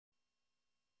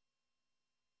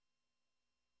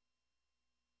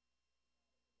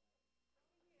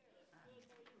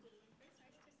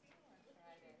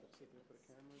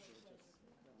cameras or just,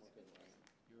 I'm looking right.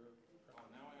 Oh,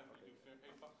 now I have to do fair.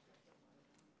 Hey, Buck. Hey,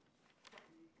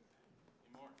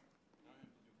 Mark. Now I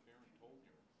have to do fair and told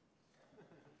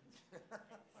hearings.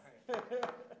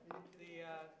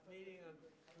 The meeting of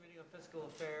Committee on Fiscal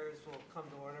Affairs will come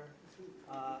to order.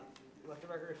 Let the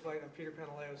record reflect that Peter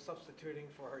Pantaleo is substituting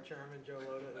for our chairman, Joe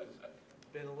Loda,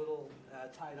 who's been a little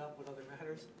tied up with other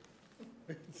matters.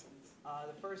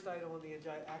 The first item on the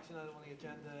action item on the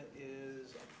agenda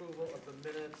is approval of the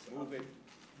minutes.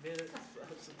 Minutes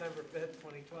of September 5th,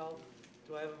 2012.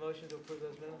 Do I have a motion to approve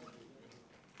those minutes?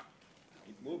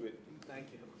 Move it.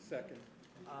 Thank you. Second.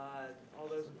 All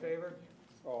those in favor?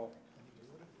 All.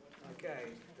 Okay.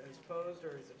 As opposed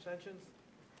or as abstentions?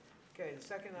 Okay. The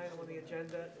second item on the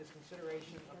agenda is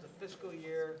consideration of the fiscal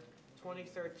year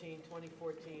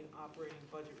 2013-2014 operating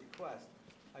budget request.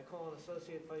 I call on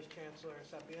Associate Vice Chancellor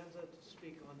Sapienza to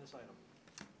speak on this item.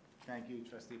 Thank you,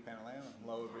 Trustee Pantaleo.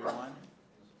 Hello, everyone.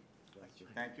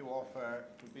 Thank you all for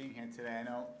being here today. I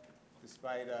know,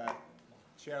 despite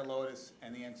Chair Lotus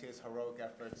and the MTA's heroic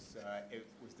efforts, it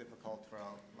was difficult for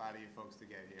a lot of you folks to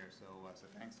get here. So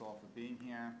thanks all for being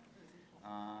here. You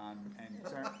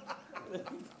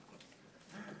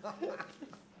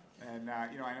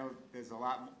know, I know there's a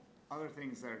lot other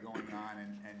things that are going on,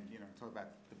 and you know, talk about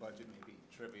the budget may be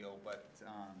trivial, but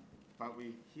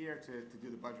we're here to do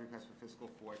the budget request for fiscal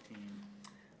 14.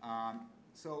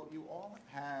 So you all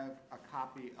have a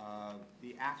copy of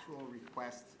the actual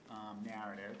request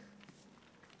narrative.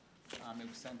 It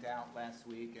was sent out last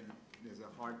week, and there's a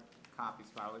hard copy,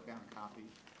 spirally bound copy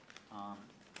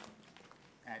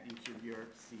at each of your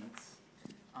seats.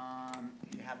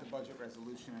 You have the budget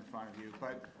resolution in front of you,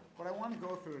 but what I want to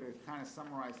go through to kind of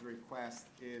summarize the request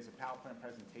is a PowerPoint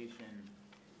presentation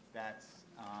that's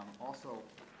also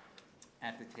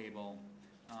at the table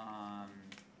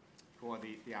for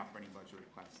the operating budget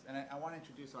request. And I want to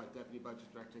introduce our Deputy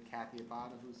Budget Director, Kathy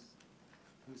Abada,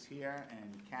 who's here.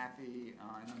 And Kathy,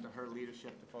 and under her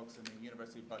leadership, the folks in the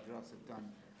University Budget Office have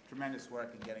done tremendous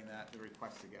work in getting the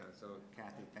request together. So,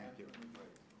 Kathy, thank you.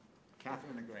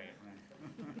 Catherine the Great,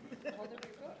 right? Hold up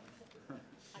your book.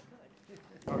 I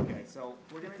could. Okay, so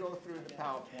we're going to go through the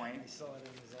PowerPoint. I saw it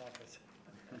in his office.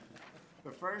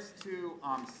 The first two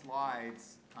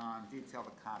slides detail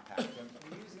the compact. And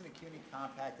we're using the CUNY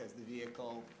compact as the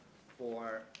vehicle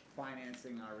for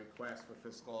financing our request for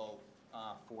fiscal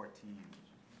 14.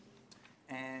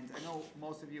 And I know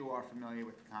most of you are familiar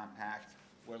with the compact.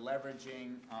 We're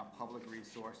leveraging public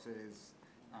resources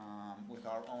with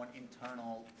our own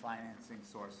internal financing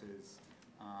sources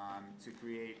to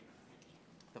create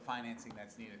the financing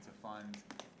that's needed to fund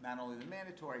not only the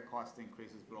mandatory cost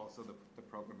increases, but also the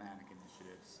programmatic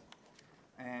initiatives.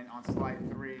 And on slide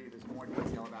 3, there's more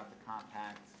detail about the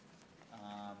compact.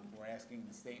 We're asking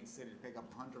the state and city to pick up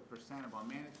 100% of our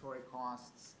mandatory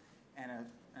costs and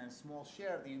a small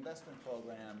share of the investment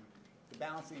program. The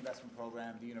balance of the investment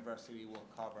program, the university will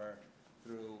cover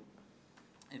through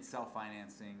its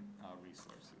self-financing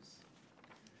resources.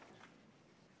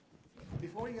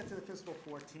 Before we get to the fiscal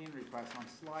 14 request, on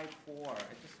slide 4,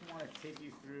 I just want to take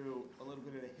you through a little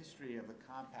bit of the history of the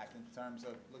compact in terms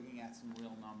of looking at some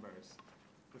real numbers.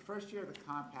 The first year of the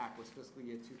compact was fiscal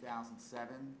year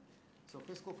 2007. So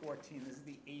fiscal 14, this is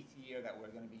the 8th year that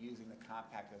we're going to be using the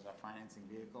compact as our financing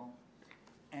vehicle.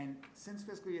 And since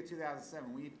fiscal year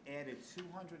 2007, we've added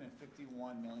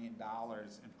 $251 million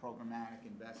in programmatic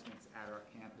investments at our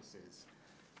campuses.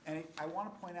 And I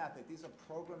want to point out that these are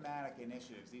programmatic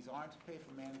initiatives. These aren't to pay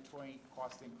for mandatory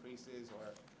cost increases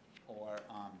or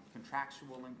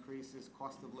contractual increases,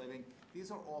 cost of living. These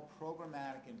are all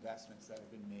programmatic investments that have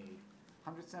been made.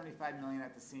 $175 million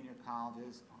at the senior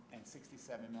colleges and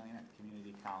 $67 million at the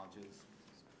community colleges.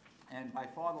 And by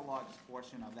far the largest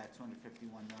portion of that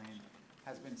 $251 million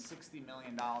has been $60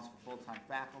 million for full-time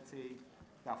faculty,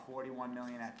 about $41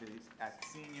 million at the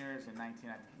seniors and $19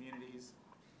 at the communities.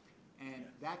 And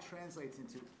that translates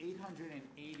into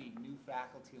 880 new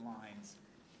faculty lines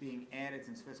being added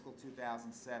since fiscal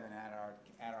 2007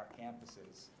 at our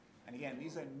campuses. And again,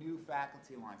 these are new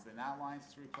faculty lines. They're not lines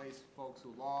to replace folks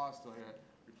who lost or to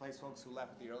replace folks who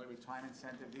left with the early retirement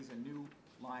incentive. These are new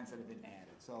lines that have been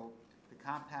added. So the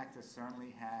compact has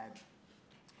certainly had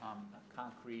a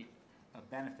concrete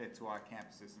benefit to our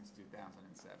campuses since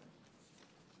 2007.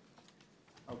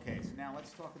 Okay, so now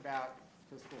let's talk about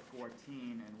fiscal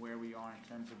 14 and where we are in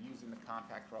terms of using the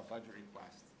compact for our budget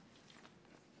request.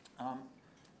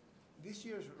 This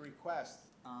year's request,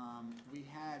 we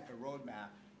had a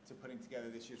roadmap to putting together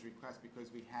this year's request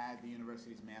because we had the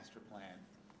university's master plan.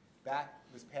 Back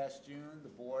this past June, the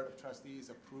Board of Trustees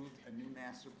approved a new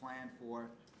master plan for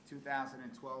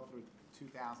 2012 through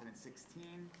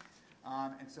 2016.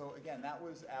 And so again, that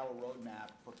was our roadmap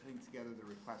for putting together the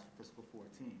request for fiscal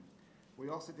 14. We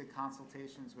also did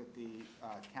consultations with the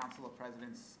Council of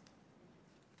Presidents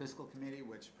Fiscal Committee,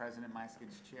 which President Meisick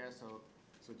is chair, so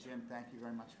Jim, thank you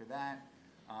very much for that.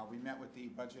 We met with the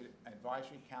Budget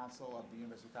Advisory Council of the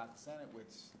University of Falcon Senate,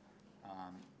 which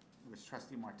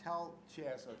Trustee Martell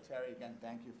chair, so Terry, again,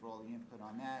 thank you for all the input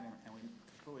on that, and we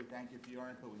fully thank you for your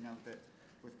input. We met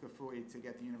with Kafui to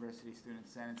get the University Student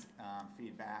Senate's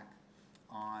feedback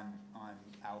on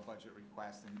our budget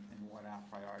request and what our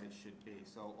priorities should be.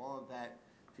 So all of that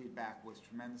feedback was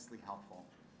tremendously helpful.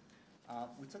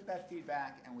 We took that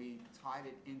feedback and we tied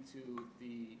it into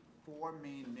the 4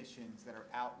 main missions that are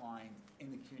outlined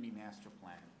in the CUNY master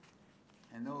plan.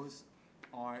 And those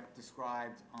are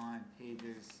described on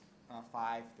pages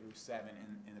 5 through 7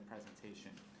 in the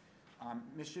presentation.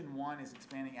 Mission 1 is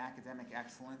expanding academic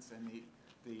excellence, and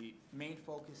the main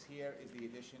focus here is the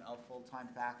addition of full-time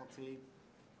faculty.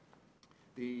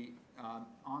 The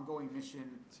ongoing mission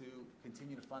to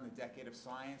continue to fund the Decade of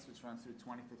Science, which runs through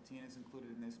 2015, is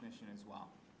included in this mission as well.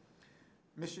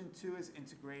 Mission 2 is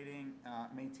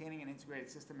maintaining an integrated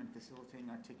system and facilitating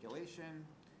articulation.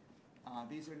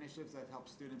 These are initiatives that help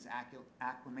students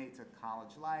acclimate to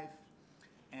college life.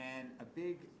 And a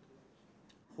big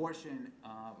portion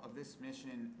of this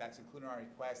mission that's included in our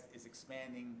request is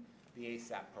expanding the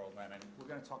ASAP program. And we're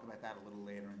going to talk about that a little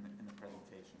later in the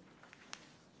presentation.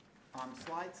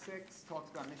 Slide 6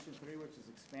 talks about Mission 3, which is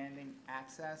expanding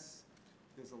access.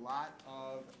 There's a lot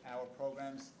of our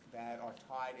programs that are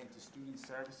tied into student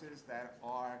services that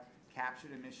are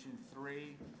captured in Mission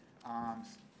 3.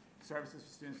 Services for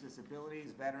students with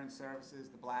disabilities, veteran services,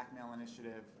 the Black Male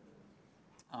Initiative,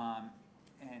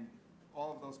 and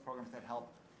all of those programs that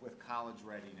help with college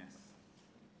readiness.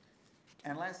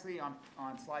 And lastly, on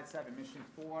slide 7, Mission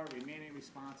 4, remaining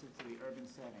responsive to the urban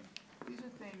setting. These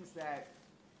are things that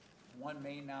one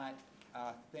may not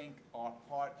think are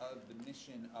part of the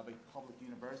mission of a public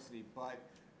university, but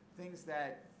things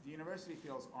that the university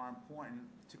feels are important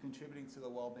to contributing to the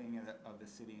well-being of the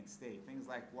city and state. Things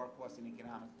like workforce and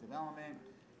economic development,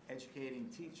 educating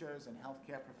teachers and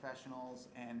healthcare professionals,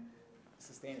 and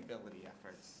sustainability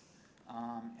efforts.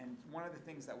 And one of the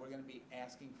things that we're going to be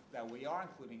asking, that we are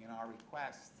including in our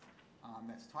request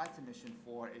that's tied to Mission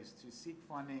 4, is to seek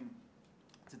funding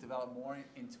to develop more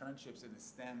internships in the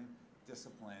STEM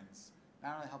disciplines,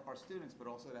 not only help our students, but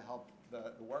also to help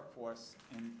the workforce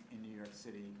in New York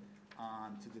City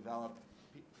to develop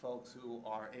folks who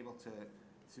are able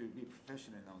to be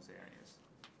proficient in those areas.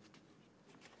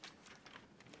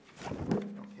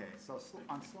 Okay, so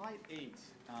on slide 8,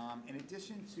 in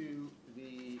addition to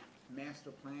the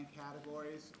master plan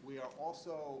categories, we are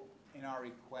also, in our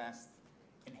request,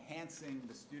 enhancing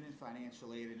the Student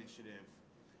Financial Aid Initiative.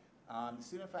 The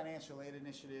Student Financial Aid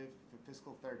Initiative for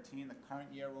fiscal 13, the current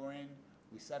year we're in,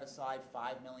 we set aside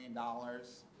 $5 million,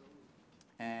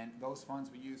 and those funds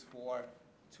we use for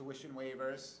tuition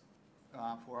waivers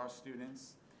for our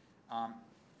students,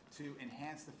 to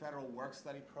enhance the federal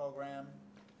work-study program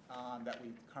that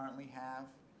we currently have,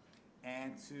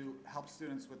 and to help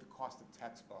students with the cost of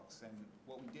textbooks. And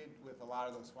what we did with a lot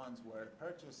of those funds were to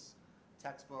purchase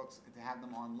textbooks and to have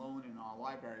them on loan in our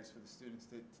libraries for the students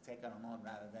to take out on loan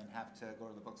rather than have to go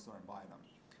to the bookstore and buy them.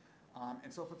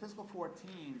 And so for fiscal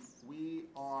 14, we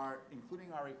are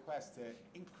including our request to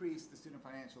increase the Student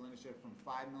Financial Initiative from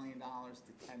 $5 million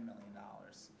to $10 million.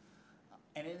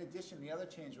 And in addition, the other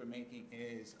change we're making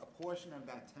is a portion of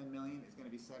that $10 million is going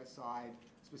to be set aside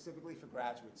specifically for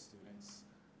graduate students.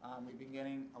 We've been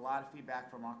getting a lot of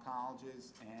feedback from our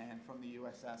colleges and from the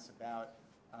USS about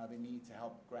the need to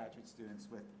help graduate students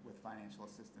with financial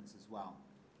assistance as well.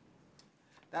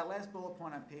 That last bullet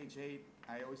point on page 8,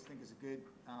 I always think is a good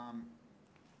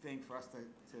thing for us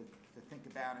to think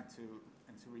about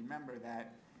and to remember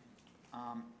that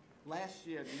last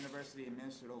year the university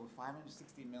administered over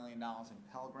 $560 million in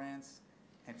Pell Grants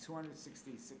and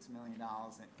 $266 million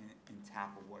in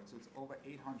TAP awards. So it's over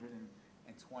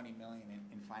 $820 million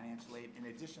in financial aid, in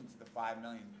addition to the $5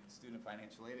 million Student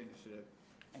Financial Aid Initiative.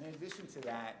 And in addition to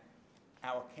that,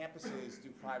 our campuses do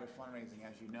private fundraising,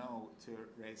 as you know, to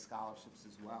raise scholarships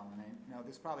as well. And I know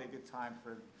this is probably a good time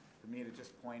for me to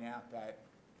just point out that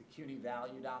the CUNY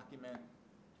value document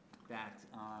that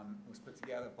was put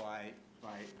together by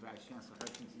Vice Chancellor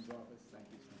Hutchinson's office, thank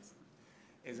you, Chancellor,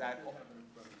 is at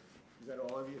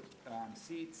all of your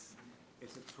seats.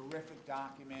 It's a terrific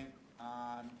document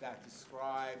that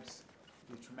describes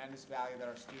the tremendous value that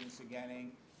our students are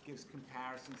getting, gives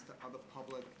comparisons to other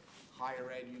public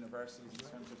higher ed universities in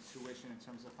terms of tuition, in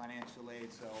terms of financial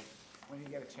aid. So when you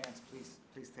get a chance, please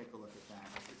take a look at that.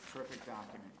 It's a terrific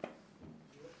document.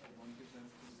 Want to give that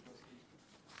to the trustees?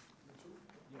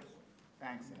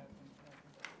 Thanks, Ed.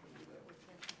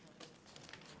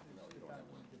 No, you don't have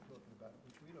one.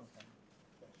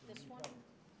 This one?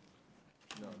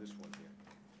 No, this one here.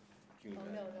 CUNY Oh,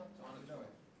 Bank. no.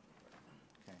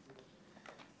 Okay.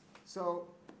 So,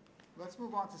 let's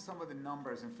move on to some of the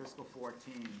numbers in fiscal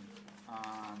 14.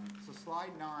 So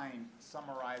slide 9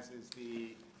 summarizes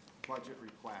the budget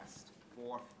request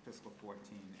for fiscal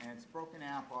 14, and it's broken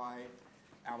out by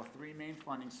our three main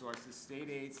funding sources: state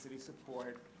aid, city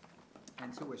support,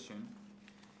 and tuition.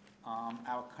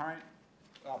 Our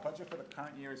budget for the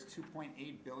current year is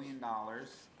 $2.8 billion.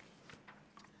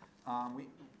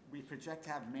 We project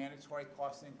to have mandatory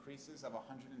cost increases of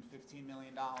 $115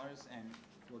 million, and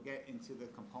we'll get into the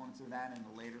components of that in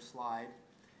a later slide.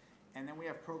 And then we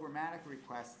have programmatic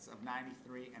requests of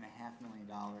 $93.5 million.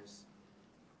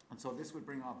 And so this would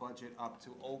bring our budget up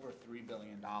to over $3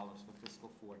 billion for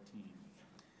fiscal 14.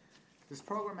 This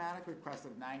programmatic request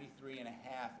of $93.5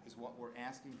 is what we're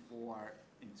asking for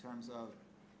in terms of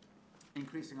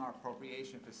increasing our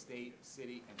appropriation for state,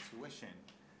 city, and tuition.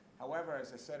 However,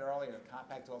 as I said earlier, the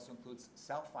compact also includes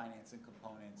self-financing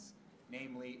components,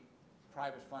 namely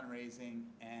private fundraising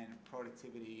and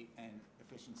productivity and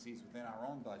efficiencies within our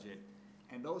own budget,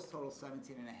 and those total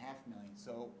 $17.5 million.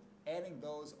 So adding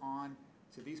those on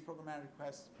to these programmatic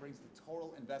requests brings the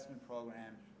total investment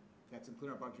program that's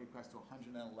included in our budget request to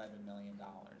 $111 million.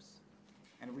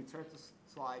 And if we turn to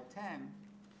slide 10,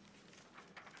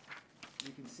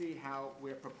 you can see how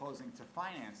we're proposing to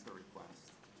finance the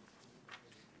request.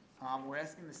 We're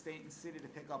asking the state and city to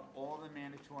pick up all the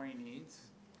mandatory needs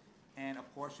and a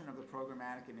portion of the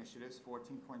programmatic initiatives,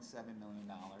 $14.7 million.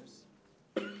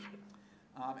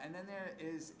 And then there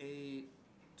is a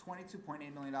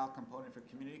 $22.8 million component for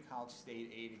community college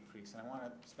state aid increase, and I want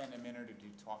to spend a minute or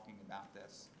two talking about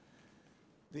this.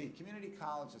 The community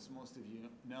colleges, most of you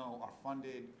know, are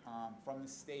funded from the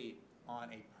state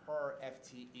on a per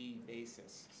FTE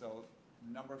basis. So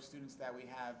the number of students that we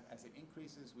have, as it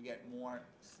increases, we get more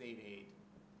state aid.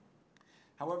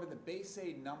 However, the base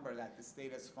aid number that the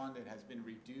state has funded has been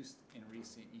reduced in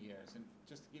recent years. And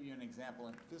just to give you an example,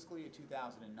 in fiscal year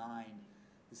 2009,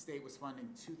 the state was funding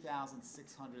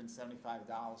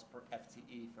 $2,675 per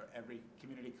FTE for every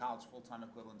community college full-time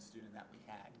equivalent student that we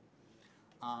had.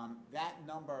 That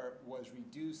number was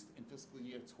reduced in fiscal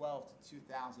year 12 to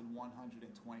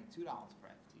 $2,122 per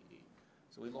FTE.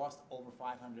 So we lost over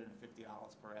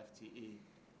 $550 per FTE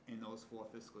in those 4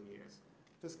 fiscal years.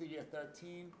 Fiscal year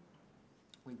 13,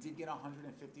 we did get a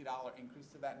 $150 increase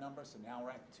to that number, so now we're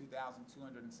at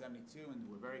 $2,272, and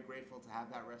we're very grateful to have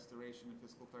that restoration in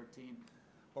fiscal 13.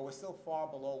 But we're still far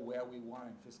below where we were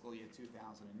in fiscal year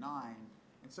 2009,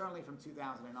 and certainly from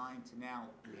 2009 to now,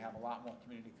 we have a lot more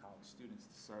community college students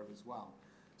to serve as well.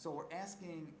 So we're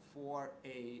asking for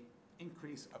a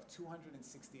increase of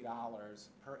 $260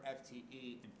 per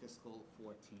FTE in fiscal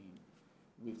 14.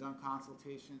 We've done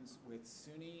consultations with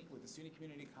SUNY, with the SUNY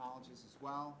community colleges as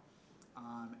well.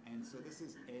 And so this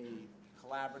is a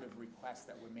collaborative request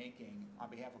that we're making on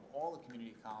behalf of all the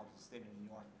community colleges in the state of New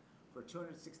York for a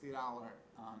 $260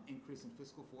 increase in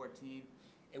fiscal 14.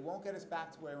 It won't get us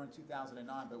back to where we were in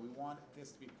 2009, but we want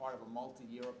this to be part of a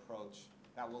multi-year approach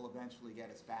that will eventually get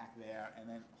us back there and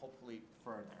then hopefully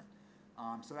further.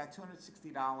 So that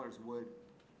 $260 would,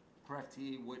 per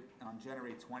FTE, would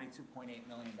generate $22.8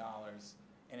 million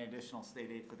in additional state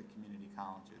aid for the community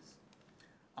colleges.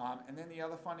 And then the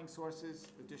other funding sources,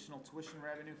 additional tuition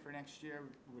revenue for next year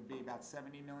would be about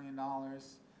 $70 million.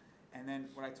 And then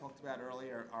what I talked about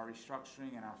earlier, our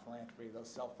restructuring and our philanthropy, those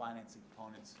self-financing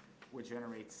components would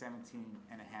generate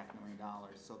 $17.5 million.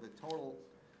 So the total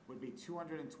would be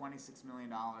 $226 million,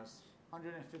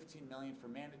 $115 million for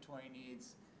mandatory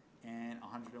needs, and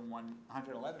 $111 million,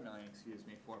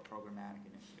 for programmatic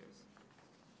initiatives.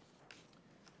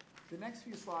 The next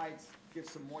few slides give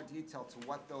some more detail to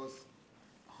what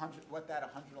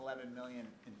that $111 million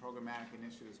in programmatic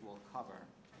initiatives will cover.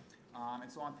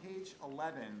 And so on page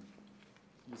 11,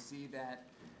 you see that,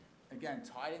 again,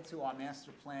 tied into our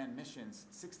master plan missions,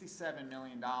 $67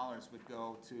 million would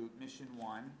go to mission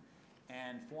 1,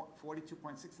 and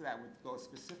 42.6 of that would go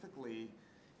specifically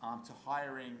to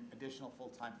hiring additional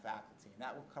full-time faculty. And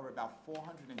that will cover about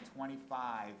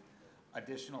 425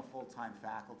 additional full-time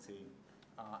faculty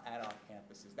at our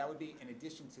campuses. That would be in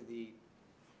addition to the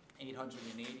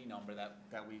 880 number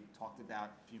that we talked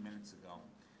about a few minutes ago.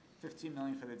 $15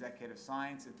 million for the Decade of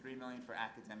Science and $3 million for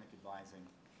academic advising.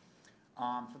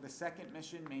 For the second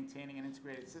mission, maintaining an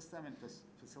integrated system and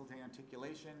facilitating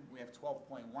articulation, we have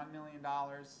 $12.1 million.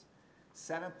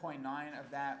 7.9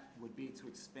 of that would be to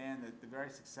expand the very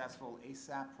successful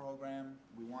ASAP program.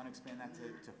 We want to expand that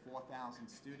to 4,000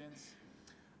 students.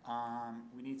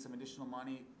 We need some additional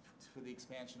money for the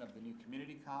expansion of the new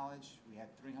community college. We had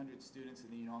 300 students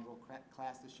in the inaugural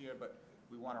class this year, but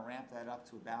we want to ramp that up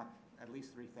to about at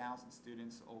least 3,000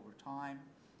 students over time.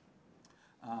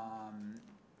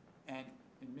 And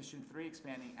in Mission 3,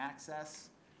 expanding access.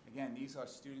 Again, these are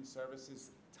student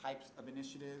services types of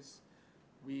initiatives.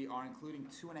 We are including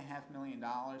 $2.5 million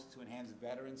to enhance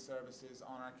veteran services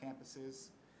on our campuses.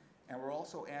 And we're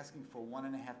also asking for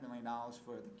 $1.5 million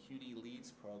for the CUNY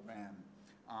Leads program,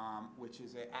 which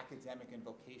is an academic and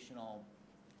vocational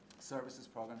services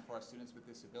program for our students with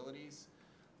disabilities.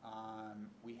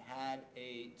 We had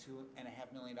a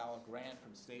 $2.5 million grant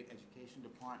from State Education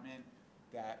Department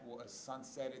that was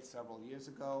sunsetted several years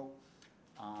ago.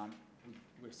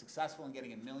 We're successful in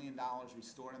getting $1 million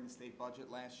restored in the state budget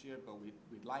last year, but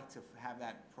we'd like to have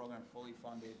that program fully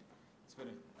funded. It's been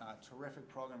a terrific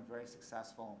program, very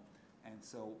successful, and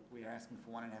so we are asking for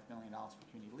 $1.5 million for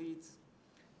CUNY Leads.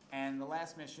 And the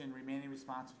last mission, remaining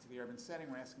responsive to the urban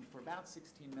setting, we're asking for about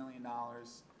 $16 million,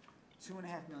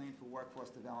 $2.5 million for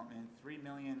workforce development, $3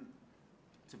 million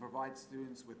to provide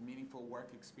students with meaningful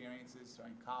work experiences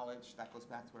during college. That goes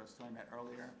back to what I was talking about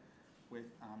earlier with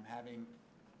having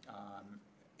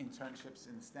internships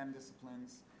in the STEM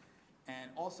disciplines.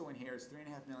 And also in here is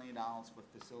 $3.5 million for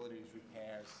facilities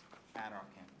repairs at our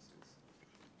campuses.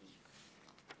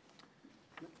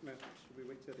 Matthew, should we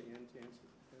wait till the end to answer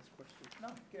this question? No,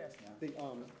 guess now.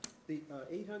 The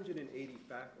 880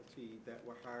 faculty that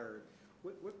were hired,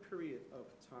 what period of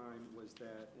time was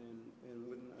that? And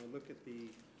when I look at the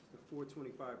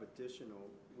 425 additional,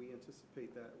 we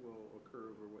anticipate that will occur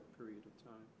over what period of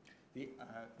time?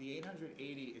 The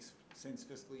 880 is since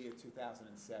fiscal year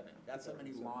 2007. That's how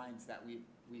many 2007. lines that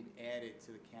we've added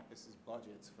to the campus's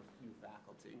budgets for new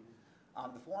faculty.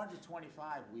 Mm-hmm. The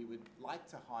 425, we would like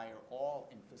to hire all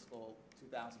in fiscal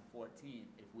 2014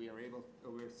 if we are able,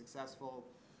 or we're successful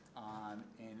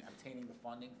in obtaining the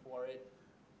funding for it.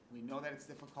 We know that it's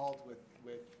difficult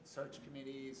with search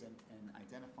committees and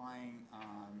identifying,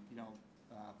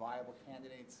 viable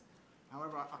candidates.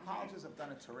 However, our colleges have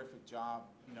done a terrific job,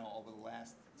 over the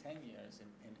last 10 years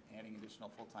in adding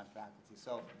additional full-time faculty.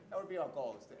 So that would be our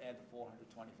goal, is to add the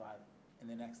 425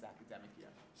 in the next academic year.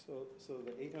 So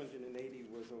the 880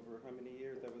 was over how many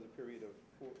years? That was a period of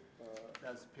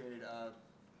That was a period of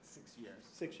 6 years.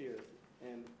 6 years.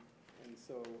 And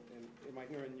so, am I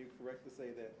hearing you correct to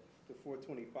say that the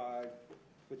 425,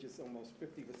 which is almost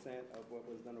 50% of what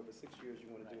was done over 6 years, you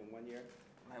want to do in 1 year?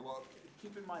 Right, well,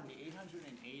 keep in mind the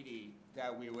 880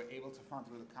 that we were able to fund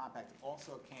through the compact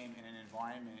also came in an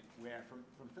environment where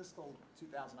from fiscal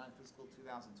 2009, fiscal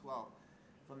 2012,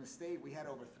 from the state we had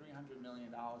over $300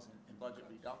 million in budget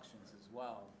reductions as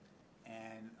well.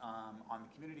 And on the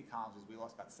community colleges we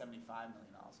lost about $75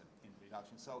 million in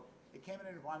reductions. So it came in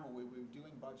an environment where we were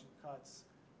doing budget cuts.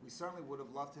 We certainly would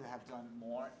have loved to have done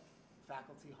more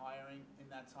faculty hiring in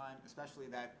that time,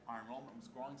 especially that our enrollment was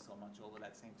growing so much over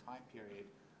that same time period.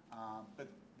 But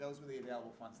those were the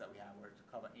available funds that we had, were to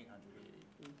cover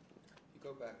 880. You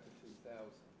go back to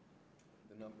 2000,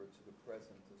 the number to the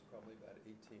present is probably about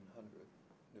 1,800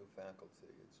 new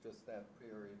faculty. It's just that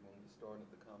period when we started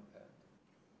the compact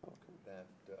Okay.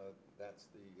 that's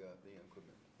the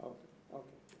increment. Okay.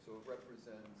 So it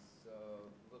represents a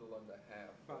little under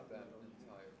half of that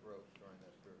entire growth during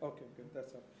that period. Okay, good.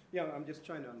 That's all. Yeah, I'm just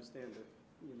trying to understand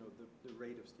the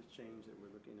rate of the change that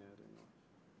we're looking at.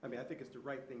 I mean, I think it's the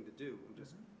right thing to do. I'm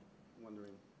just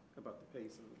wondering about the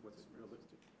pace and what's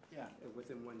realistic. Yeah.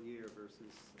 Within 1 year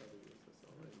versus other years, that's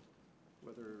all right.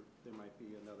 Whether there might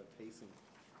be another pacing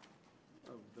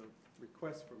of the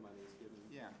request for monies given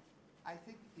Yeah, I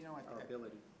think, our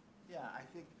ability. Yeah,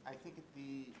 I think at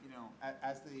the,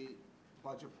 as the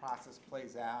budget process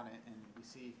plays out and we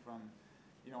see from,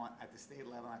 at the state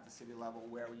level, at the city level,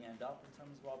 where we end up in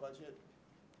terms of our budget,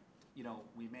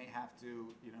 we may have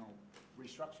to,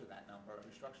 restructure that number,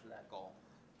 restructure that goal.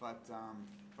 But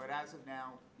as of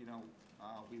now,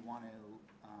 we want to,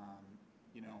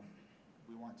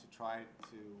 we want to try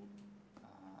to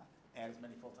add as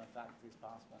many full-time faculty as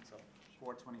possible. And so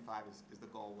 425 is the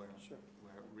goal we're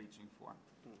reaching for.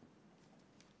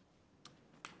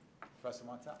 Professor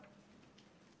Montel.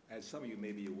 As some of you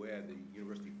may be aware, the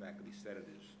University Faculty Senate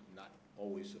is not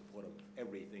always supportive of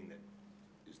everything that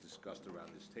is discussed around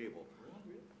this table.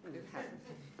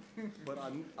 But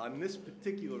on this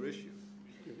particular issue,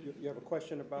 You have a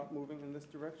question about moving in this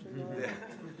direction?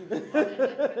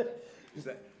 is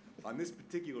that on this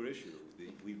particular issue,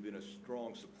 we've been a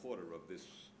strong supporter of this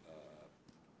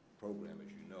program,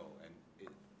 as you know, and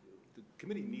the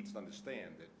committee needs to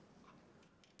understand that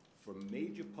for a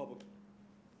major public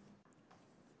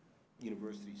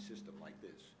university system like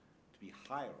this to be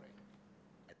hiring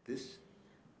at this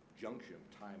junction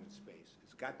of time and space,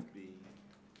 it's got to be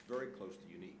very close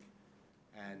to unique.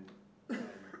 And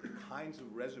the kinds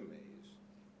of resumes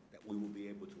that we will be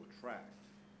able to attract,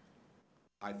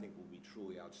 I think, will be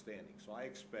truly outstanding. So I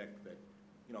expect that,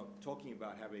 you know, talking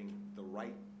about having the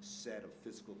right set of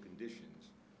fiscal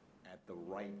conditions at the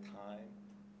right time,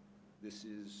 this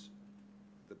is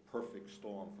the perfect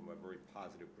storm from a very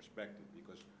positive perspective,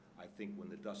 because I think when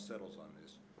the dust settles on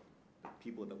this, the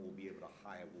people that we'll be able to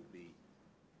hire will be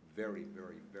very,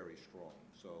 very, very strong.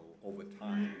 So over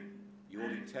time, you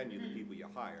only tenure the people you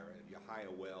hire, and if you hire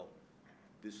well,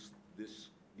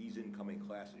 these incoming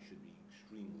classes should be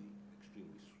extremely,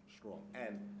 extremely strong.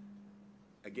 And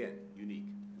again, unique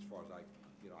as far as I've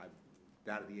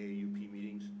been at the AAUP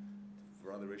meetings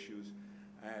for other issues,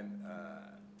 and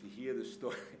to hear the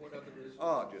story. What other issues?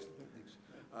 Oh, just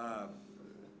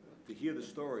to hear the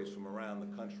stories from around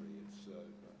the country,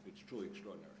 it's truly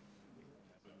extraordinary.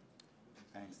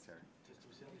 Thanks, Terry.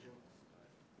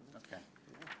 Okay.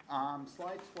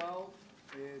 Slide 12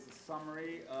 is a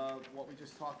summary of what we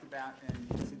just talked about, and you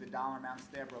can see the dollar amounts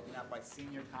there broken out by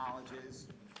senior colleges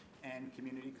and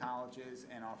community colleges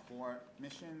and our 4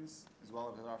 missions, as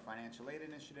well as our financial aid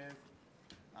initiative.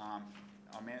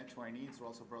 Our mandatory needs are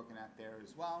also broken out there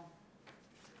as well.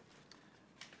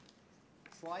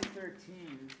 Slide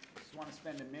 13, just want to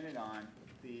spend a minute on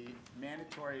the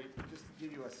mandatory, just to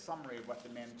give you a summary of what the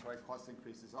mandatory cost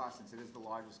increases are, since it is the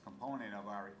largest component of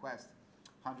our request,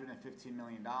 $115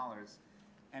 million.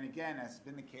 And again, as has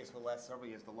been the case for the last several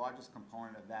years, the largest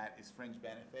component of that is fringe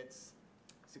benefits,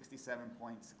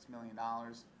 $67.6 million.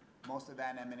 Most of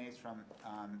that emanates from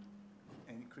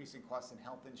increasing costs in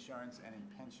health insurance and in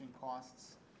pension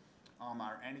costs.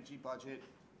 Our energy budget,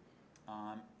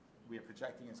 we are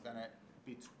projecting is going to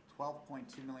be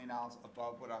 $12.2 million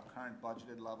above what our current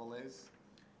budgeted level is.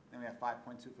 Then we have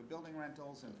 5.2 for building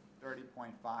rentals and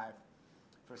 30.5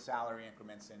 for salary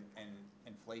increments and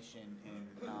inflation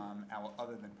in our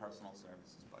other than personal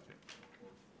services budget.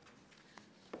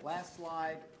 Last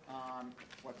slide,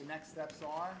 what the next steps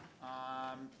are.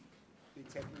 Be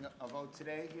taking a vote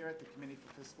today here at the Committee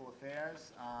for Fiscal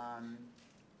Affairs.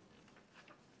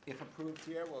 If approved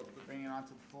here, we'll be bringing it on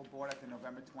to the full board at the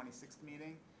November 26th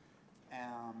meeting.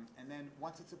 And then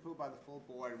once it's approved by the full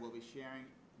board, we'll be sharing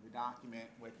the document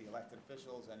with the elected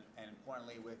officials and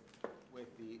importantly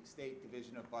with the State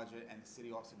Division of Budget and the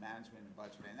City Office of Management and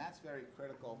Budget. And that's very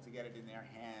critical to get it in their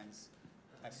hands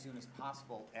as soon as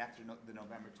possible after the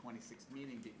November 26th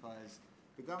meeting, because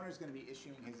the governor is going to be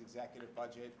issuing his executive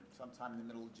budget sometime in the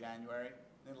middle of January.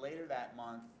 And then later that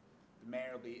month, the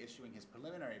mayor will be issuing his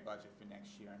preliminary budget for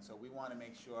next year. And so we want to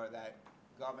make sure that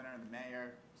the governor and the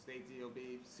mayor, state DOB,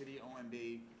 city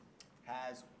OMB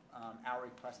has our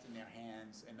request in their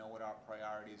hands and know what our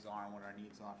priorities are and what our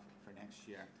needs are for next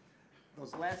year.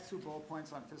 Those last 2 bullet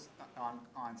points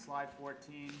on slide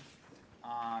 14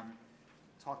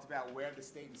 talked about where the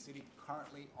state and city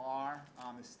currently are.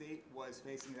 The state was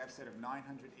facing a deficit of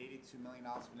 $982 million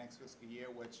for next fiscal year,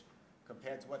 which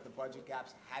compared to what the budget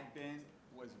gaps had been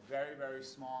was very, very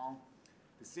small.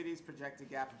 The city's projected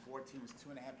gap in 2014 was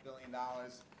 $2.5 billion.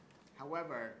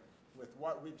 However, with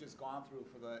what we've just gone through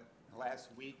for the last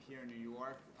week here in New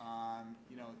York,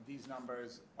 these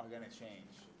numbers are going to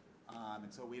change.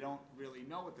 And so we don't really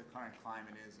know what the current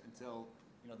climate is until,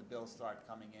 the bills start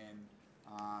coming in,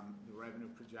 the revenue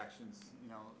projections,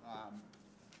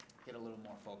 get a little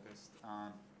more focused.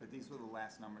 But these were the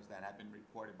last numbers that have been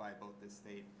reported by both the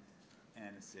state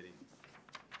and the city.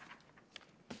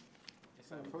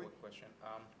 Just a quick question.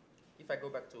 If I go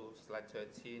back to slide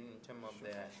 13 in terms of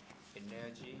the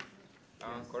energy,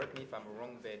 correct me if I'm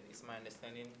wrong, but it's my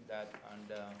understanding that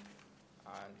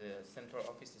the central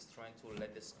office is trying to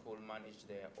let the school manage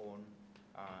their own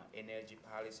energy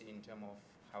policy in terms of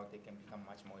how they can become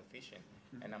much more efficient.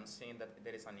 Mm-hmm. And I'm seeing that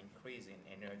there is an increase in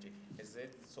energy. Is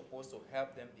it supposed to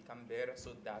help them become better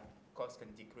so that cost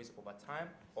can decrease over time,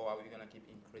 or are we going to keep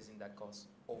increasing that cost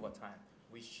over time,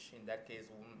 which in that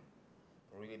case won't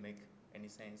really make any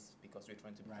sense because we're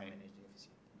trying to become energy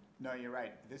efficient? No, you're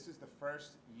right. This is the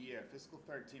first year, fiscal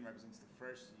 13 represents the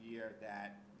first year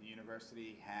that the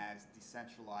university has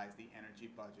decentralized the energy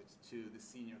budgets to the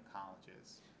senior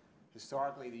colleges.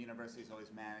 Historically, the university has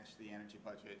always managed the energy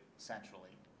budget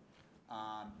centrally.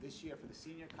 This year, for the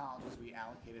senior colleges, we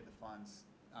allocated the funds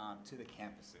to the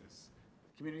campuses.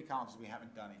 Community colleges, we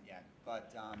haven't done it yet,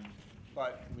 but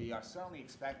But we are certainly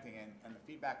expecting, and the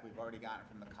feedback we've already gotten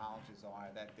from the colleges are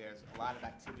that there's a lot of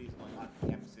activities going on at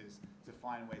campuses to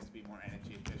find ways to be more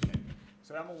energy efficient.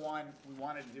 So number one, we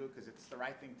wanted to do it because it's the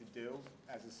right thing to do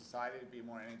as a society to be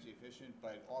more energy efficient,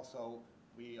 but also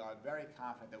we are very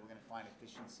confident that we're going to find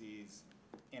efficiencies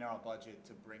in our budget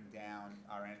to bring down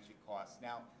our energy costs.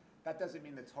 Now, that doesn't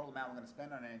mean the total amount we're going to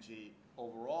spend on energy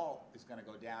overall is going to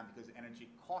go down because energy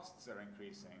costs are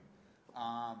increasing.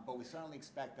 But we certainly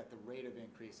expect that the rate of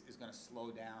increase is going to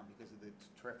slow down because of the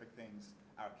terrific things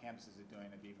our campuses are doing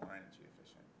to be more energy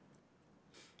efficient.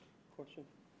 Question?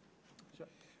 Sure.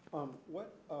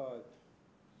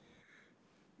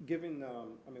 Given,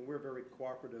 I mean, we're a very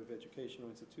cooperative educational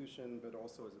institution, but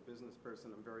also as a business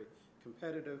person, I'm very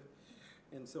competitive.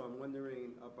 And so I'm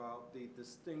wondering about the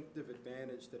distinctive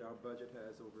advantage that our budget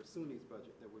has over SUNY's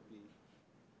budget that would be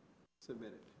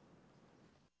submitted.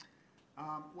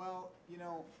 Well, you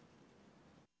know,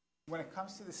 when it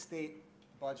comes to the state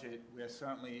budget, we're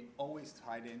certainly always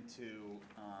tied into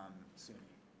SUNY.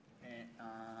 And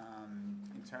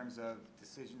in terms of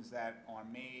decisions that are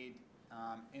made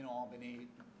in Albany,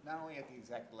 not only at the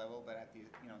executive level, but at the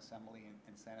Assembly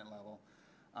and Senate level.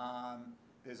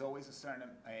 There's always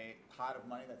a pot of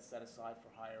money that's set aside for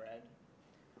higher ed,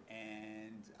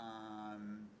 and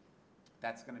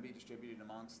that's going to be distributed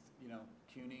amongst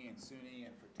CUNY and SUNY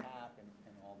and for TAP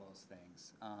and all those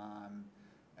things.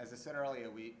 As I said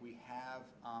earlier, we have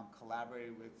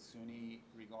collaborated with SUNY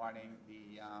regarding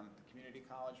the community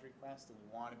college request, and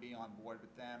we want to be on board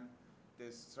with them.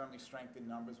 There's certainly strength in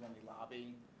numbers when we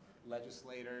lobby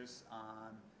legislators.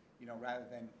 Rather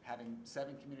than having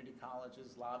 7 community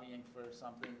colleges lobbying for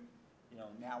something,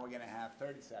 now we're going to have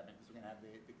 37 because we're going to have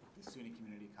the SUNY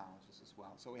community colleges as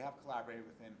well. So we have collaborated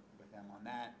with them on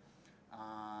that.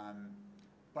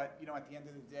 But at the end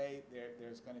of the day,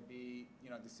 there's going to be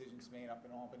decisions made up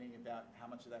in Albany about how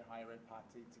much of that higher ed pot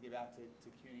to give out to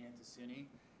CUNY and to SUNY,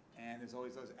 and there's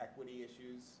always those equity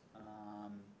issues.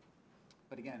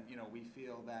 But again, we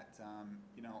feel that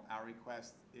our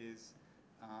request is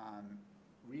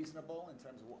reasonable in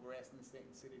terms of what we're asking the state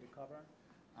and city to cover,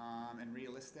 and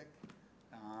realistic,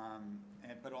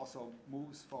 but also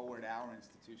moves forward our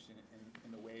institution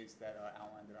in the ways that are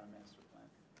outlined in our master plan.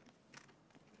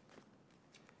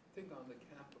 I think on the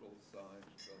capital side,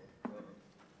 though,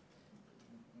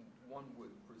 one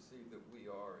would perceive that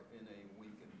we are in a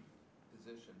weakened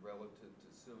position relative to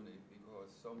SUNY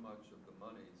because so much of the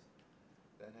monies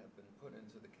that have been put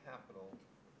into the capital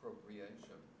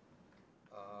appropriation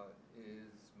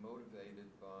is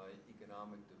motivated by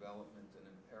economic development and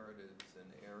imperatives in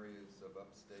areas of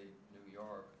upstate New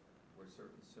York where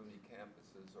certain SUNY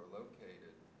campuses are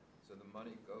located. So the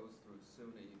money goes through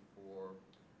SUNY for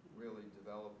really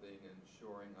developing and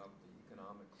shoring up the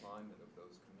economic climate of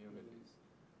those communities.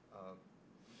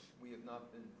 We have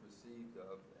not been perceived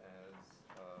of as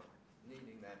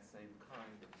needing that same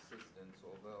kind of assistance,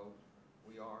 although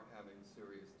we are having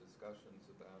serious discussions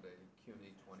about a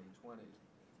CUNY 2020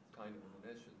 kind of an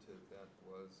initiative that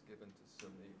was given to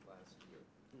SUNY last year.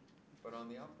 But on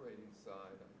the operating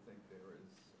side, I think there is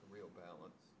a real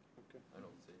balance. Okay. I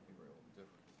don't see any real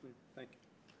difference. Thank you.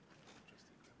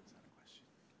 Trustee Clifford's had a question.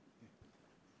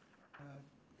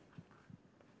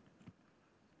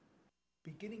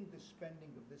 Beginning the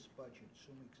spending of this budget,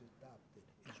 assuming it's adopted,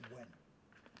 is when?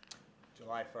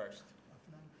 July 1st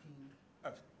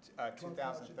Of of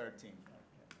 2013. Okay.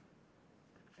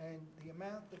 And the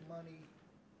amount of money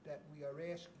that we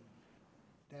are asking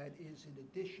that is in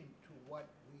addition to what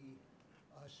we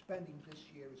are spending this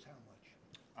year is how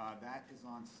much? That is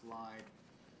on slide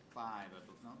 5.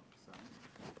 No,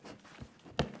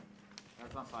 sorry.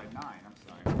 That's on slide 9. I'm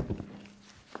sorry.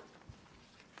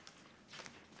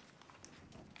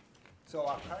 So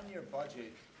our current year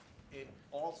budget,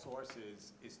 all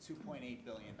sources, is $2.8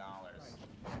 billion. Right.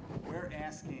 We're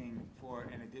asking for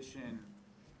an addition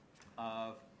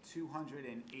of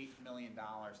 $208 million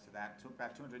to that, to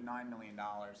about $209 million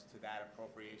to that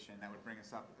appropriation. That would bring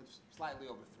us up slightly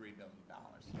over $3 billion.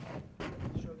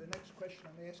 So the next question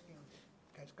I'm asking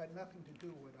has got nothing to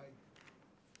do with I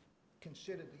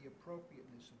consider the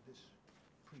appropriateness of this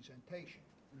presentation.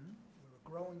 Mm-hmm. We're a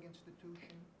growing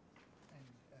institution, and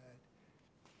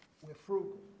we're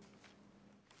frugal.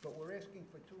 But we're asking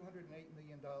for $208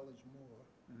 million more,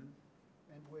 Mm-hmm.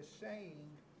 and we're saying,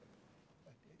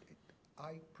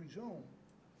 I presume,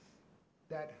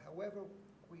 that however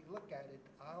we look at it,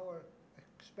 our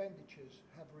expenditures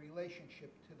have a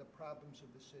relationship to the problems of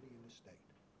the city and the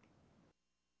state.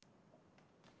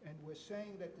 And we're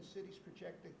saying that the city's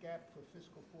projected gap for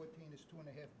fiscal 14 is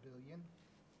 $2.5 billion,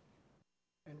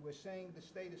 and we're saying the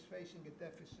state is facing a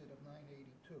deficit of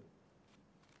 $982.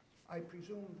 I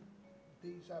presume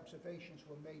these observations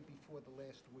were made before the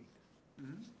last week.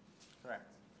 Correct.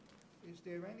 Is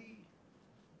there any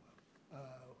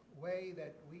way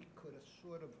that we could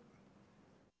sort of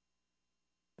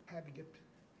having it,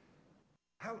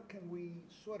 how can we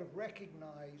sort of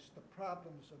recognize the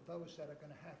problems of those that are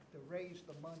going to have to raise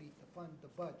the money to fund the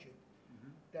budget,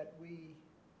 that we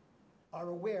are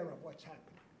aware of what's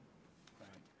happening? Right.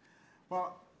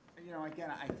 Well, you know, again,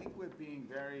 I think we're being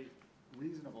very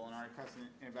reasonable in our request, and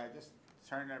if I just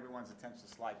turn everyone's attention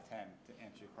to slide 10 to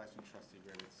answer your question, Trustee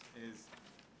Rivets, is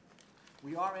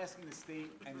we are asking the state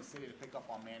and the city to pick up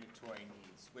on mandatory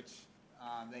needs, which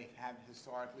they have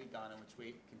historically done and which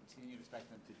we continue to expect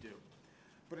them to do.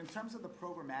 But in terms of the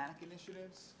programmatic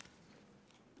initiatives,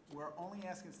 we're only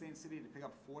asking the state and city to pick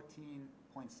up $14.7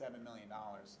 million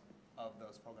of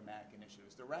those programmatic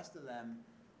initiatives. The rest of them,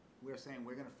 we're saying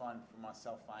we're going to fund from our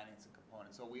self-financing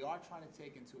component. So we are trying to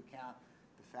take into account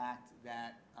the fact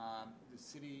that the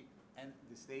city and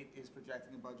the state is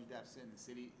projecting a budget deficit, and the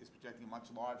city is projecting a much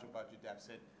larger budget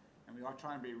deficit, and we are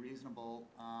trying to be reasonable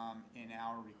in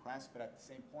our request. But at the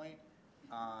same point,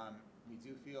 we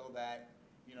do feel that,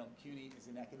 you know, CUNY is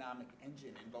an economic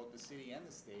engine in both the city and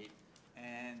the state,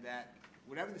 and that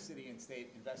whatever the city and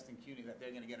state invest in CUNY, that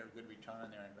they're going to get a good return on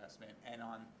their investment and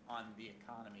on the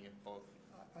economy of both.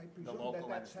 I The presume local that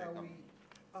and that's state how government.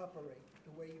 we operate,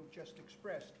 the way you've just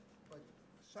expressed, but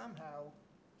somehow,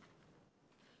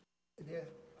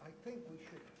 I think we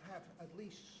should have at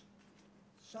least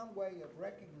some way of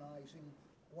recognizing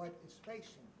what is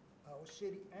facing our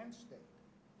city and state.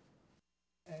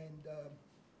 And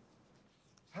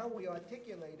how we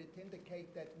articulate it to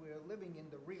indicate that we're living in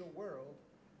the real world,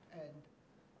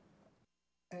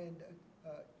 and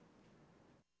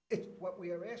what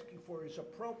we are asking for is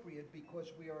appropriate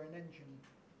because we are an engine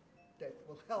that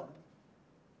will help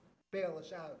bail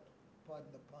us out, pardon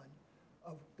the pun,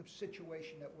 of the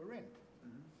situation that we're in.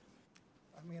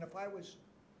 I mean, if I was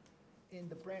in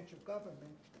the branch of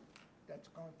government that's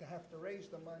going to have to raise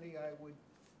the money, I would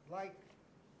like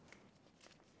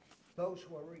those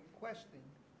who are requesting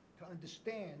to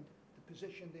understand the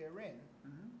position they're in.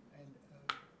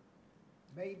 And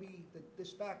maybe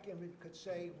this document could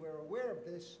say, we're aware of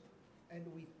this, and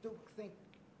we do think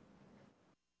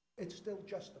it's still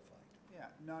justified. Yeah,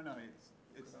 no, it's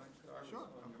Could I sure,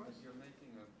 respond? of course. You're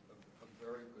making a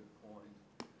very good point.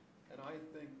 And I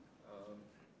think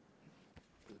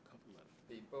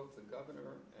both the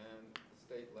governor and the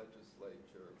state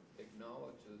legislature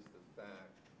acknowledges the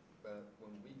fact that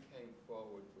when we came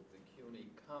forward with the CUNY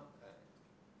Compact,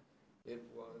 it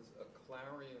was a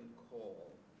clarion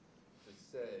call to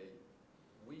say,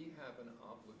 we have an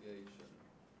obligation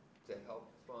to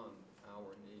help fund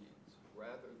our needs,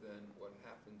 rather than what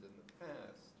happened in the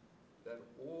past, that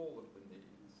all of the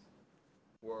needs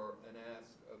were an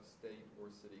ask of state or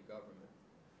city government.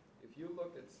 If you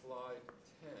look at slide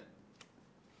 10,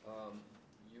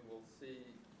 you will see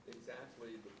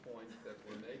exactly the point that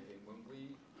we're making. When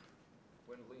we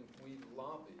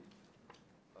lobbied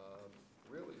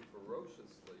really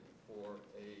ferociously for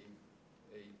a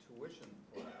tuition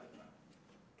plan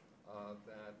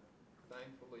that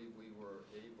thankfully we were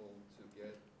able to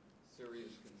get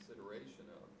serious consideration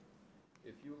of.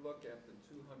 If you look at the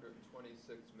 $226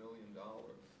 million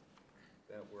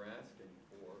that we're asking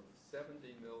for, 70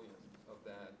 million of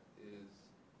that is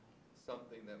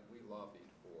something that we lobbied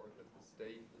for, that the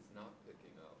state is not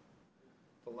picking up.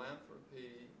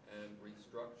 Philanthropy and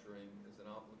restructuring is an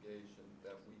obligation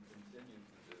that we continue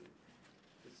to do.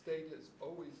 The state has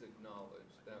always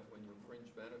acknowledged that when your fringe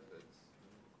benefits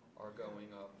are going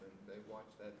up, and they watch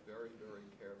that very, very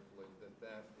carefully,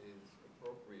 that is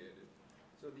appropriated.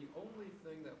 So the only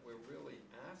thing that we're really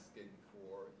asking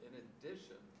for, in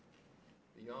addition,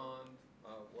 beyond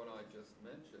what I just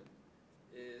mentioned,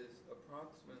 is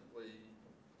approximately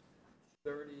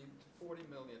 $30 to $40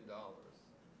 million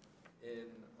in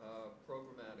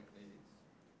programmatic needs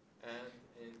and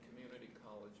in community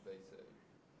college-based aid.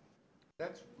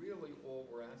 That's really all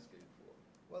we're asking for.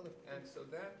 Well, And so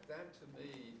that to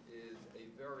me is a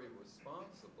very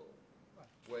responsible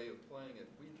way of playing it.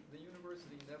 The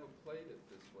university never played it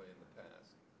this way in the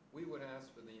past. We would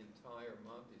ask for the entire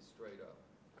Monty straight up.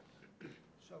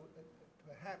 so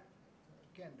perhaps,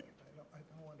 again, I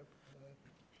don't want to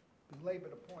belabor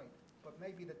the point, but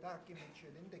maybe the document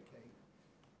should indicate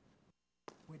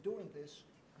we're doing this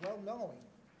well knowing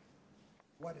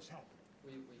what is happening.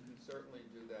 We can certainly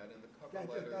do that in the cover That-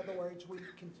 letter. In other words, we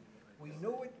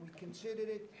knew it, we considered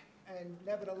it, and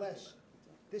nevertheless,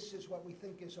 this is what we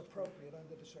think is appropriate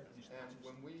under the And circumstances.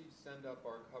 when we send up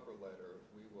our cover letter,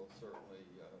 we will certainly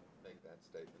make that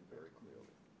statement very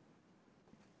clearly.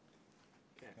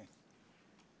 Okay. Okay.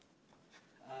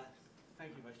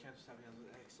 Thank you, Vice Chancellor Saviano,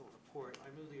 an excellent report. I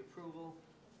move the approval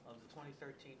of the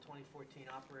 2013-2014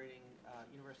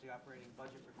 university operating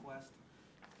budget request.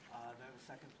 May I have a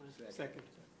second, please? Second.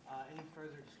 Any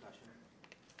further discussion?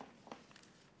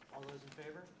 All those in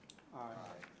favor? Aye.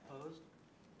 Opposed?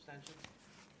 Abstentions?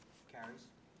 Carries.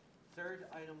 Third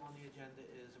item on the agenda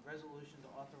is a resolution to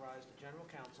authorize the General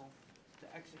Counsel to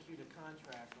execute a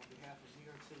contract on behalf of New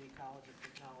York City College of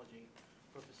Technology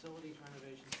for facilities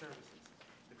renovation services.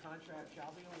 The contract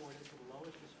shall be awarded to the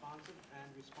lowest responsive and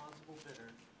responsible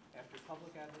bidder after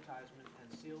public advertisement and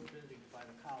sealed bidding by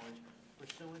the college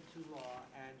pursuant to law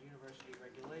and university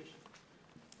regulation.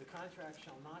 The contract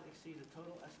shall not exceed a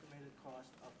total estimated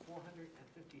cost of $450,000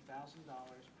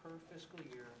 per fiscal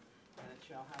year, and it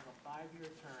shall have a 5-year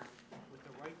term with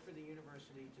the right for the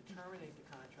university to terminate the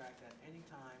contract at any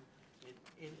time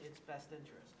in its best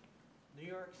interest. New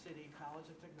York City College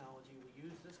of Technology will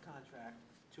use this contract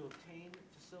to obtain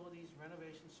facilities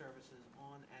renovation services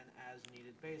on an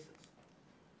as-needed basis.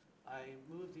 I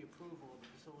move the approval of the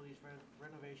facilities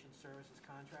renovation services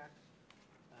contract.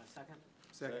 Second?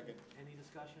 Second. Any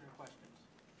discussion or questions?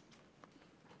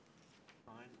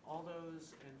 Fine. All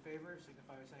those in favor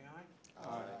signify by saying aye.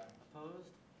 Aye.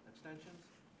 Opposed? Abstentions?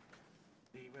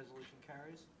 The resolution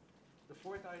carries. The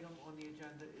fourth item on the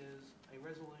agenda is a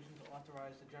resolution to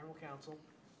authorize the General Counsel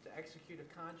to execute a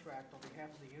contract on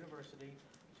behalf of the university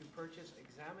to purchase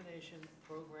examination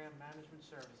program management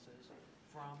services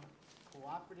from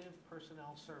Cooperative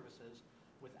Personnel Services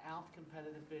without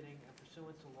competitive bidding and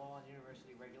pursuant to law and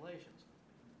university regulations.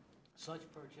 Such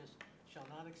purchase shall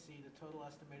not exceed a total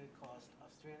estimated cost of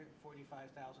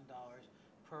 $345,000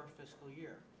 per fiscal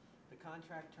year. The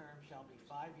contract term shall be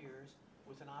 5 years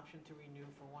with an option to renew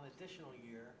for 1 additional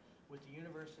year, with the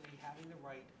university having the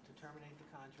right to terminate the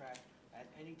contract at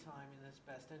any time in its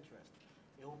best interest.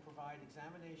 It will provide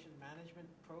examination management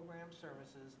program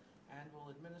services and will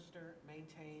administer,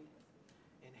 maintain,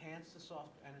 enhance the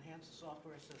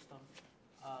software system,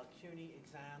 CUNY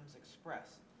Exams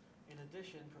Express. In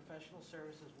addition, professional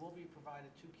services will be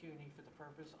provided to CUNY for the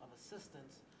purpose of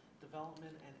assistance,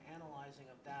 development, and analyzing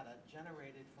of data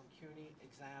generated from CUNY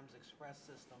Exams Express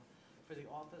system for the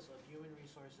Office of Human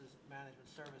Resources Management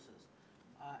Services.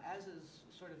 As is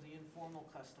sort of the informal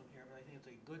custom here, but I think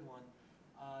it's a good one,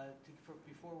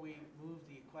 before we move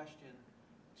the question,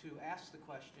 to ask the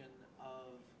question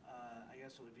of, I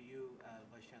guess it would be you,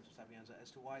 Vice Chancellor Sapienza,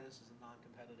 as to why this is a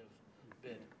non-competitive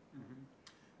bid.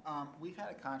 We've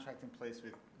had a contract in place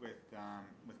with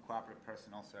Cooperative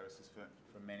Personnel Services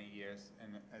for many years,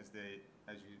 and as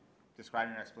you described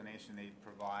in your explanation, they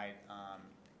provide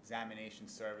examination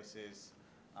services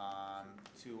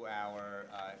to our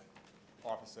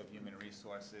Office of Human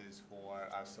Resources for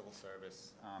our civil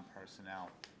service personnel.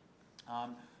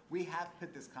 We have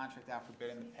put this contract out for bid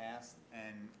in the past,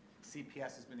 and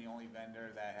CPS has been the only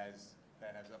vendor that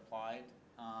has applied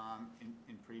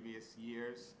in previous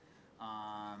years.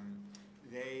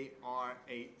 They are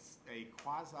a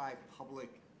quasi-public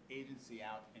agency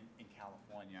out in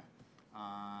California,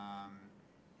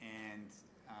 and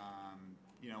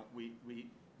you know,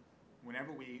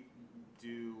 whenever we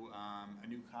do a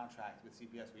new contract with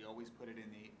CPS, we always put it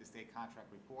in the state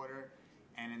contract reporter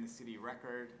and in the city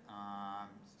record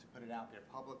to put it out there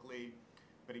publicly.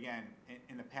 But again,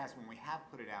 in the past, when we have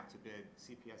put it out to bid,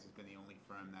 CPS has been the only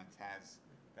firm that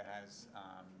has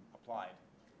applied.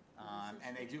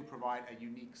 And they do provide a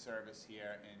unique service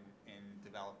here in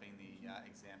developing the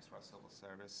exams for our civil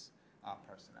service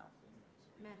personnel.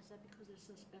 Matt, is that because they're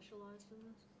so specialized in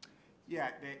this?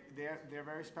 Yeah, they're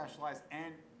very specialized,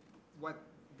 and what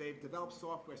they've developed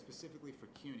software specifically for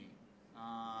CUNY.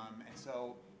 And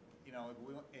so, you know,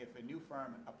 if a new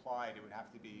firm applied, it would have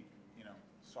to be, you know,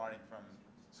 starting from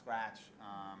scratch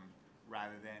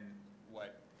rather than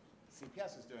what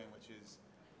CPS is doing, which is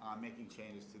making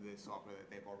changes to the software that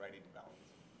they've already developed.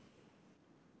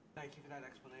 Thank you for that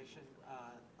explanation.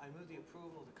 I move the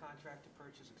approval of the contract to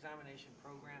purchase examination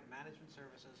program management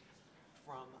services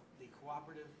from the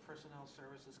Cooperative Personnel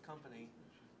Services Company.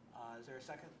 Is there a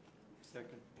second?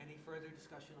 Second. Any further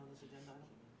discussion on this agenda item?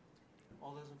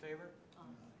 All those in favor?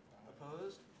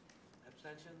 Opposed?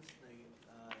 Abstentions? The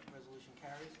resolution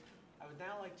carries. I would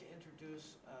now like to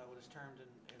introduce what is termed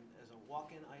as a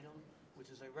walk-in item, which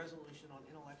is a resolution on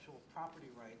intellectual property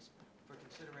rights for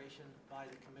consideration by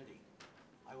the committee.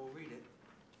 I will read it.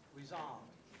 Resolved,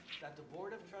 that the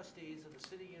Board of Trustees of the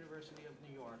City University of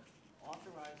New York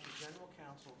authorize the General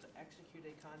Counsel to execute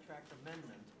a contract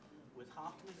amendment with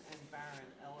Hoffman and Barron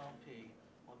LLP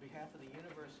on behalf of the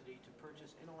university to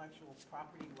purchase intellectual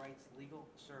property rights legal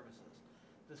services.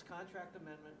 This contract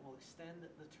amendment will extend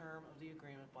the term of the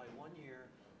agreement by 1 year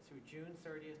through June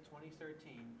 30th, 2013,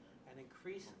 and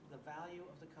increase the value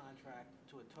of the contract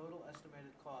to a total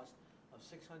estimated cost of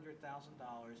 $600,000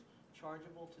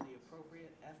 chargeable to the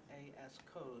appropriate FAS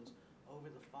codes over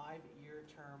the 5-year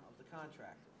term of the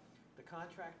contract. The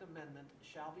contract amendment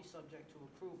shall be subject to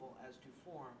approval as to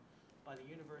form by the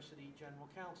University General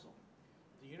Counsel.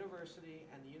 The University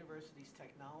and the University's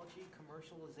Technology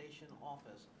Commercialization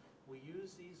Office will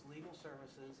use these legal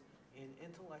services in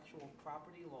intellectual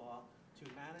property law to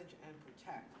manage and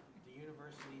protect the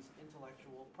university's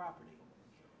intellectual property.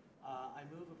 I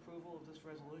move approval of this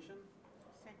resolution.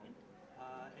 Second.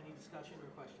 Any discussion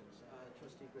or questions?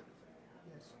 Trustee Griffith.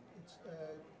 Yes, it's,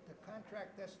 the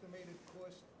contract estimated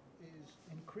cost is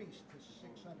increased to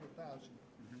 600,000.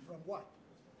 From what?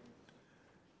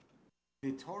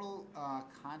 The total,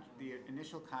 the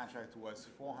initial contract was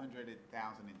 400,000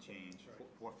 and change,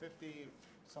 450,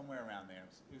 somewhere around there.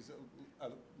 It was a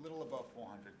little above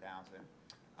 400,000.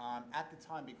 At the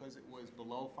time, because it was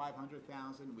below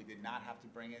 500,000, we did not have to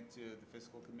bring it to the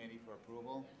fiscal committee for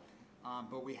approval.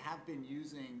 But we have been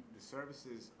using the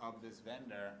services of this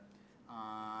vendor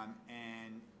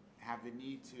and have the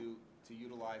need to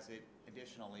utilize it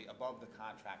additionally above the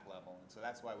contract level. And so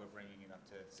that's why we're bringing it up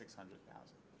to 600,000.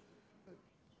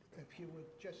 If you would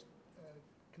just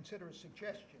consider a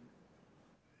suggestion,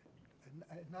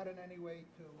 not in any way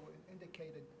to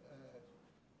indicate a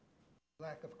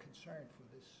lack of concern for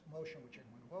this motion, which I'm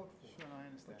going to vote for. Sure, I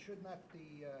understand. But should not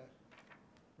the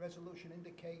resolution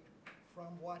indicate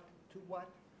from what to what?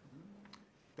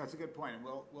 That's a good point, and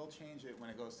we'll change it when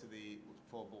it goes to the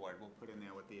full board. We'll put in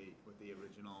there what the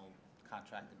original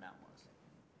contract amount was.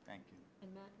 Thank you.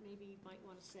 And Matt, maybe you might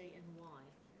want to say and why.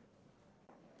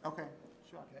 Okay,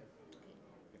 sure. Okay.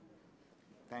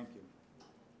 Thank you.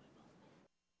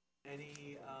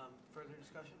 Any further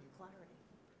discussion? Clarity.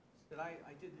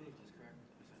 I did move this, correct?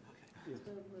 Okay.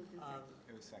 So moved and seconded.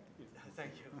 It was second.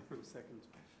 Thank you. Second.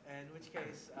 In which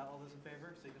case, all those in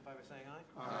favor signify by saying aye.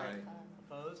 Aye.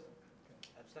 Opposed?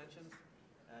 Abstentions?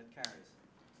 It carries.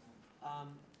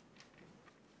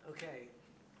 Okay,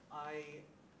 I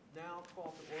now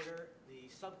call to order the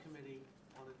subcommittee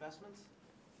on investments.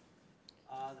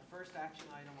 The first action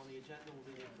item on the agenda will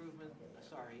be the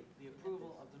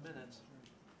approval of the minutes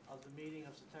of the meeting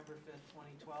of September 5th,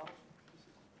 2012.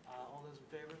 All those in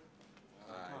favor?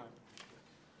 Aye.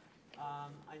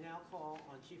 I now call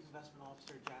on Chief Investment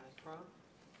Officer Janet Crone.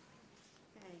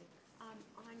 Okay,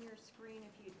 on your screen,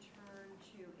 if you turn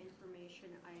to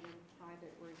information item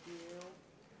private review,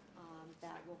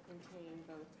 that will contain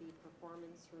both the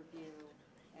performance review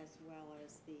as well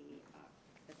as the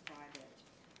private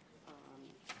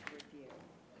review.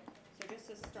 So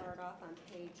just to start off on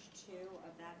page 2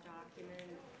 of that document.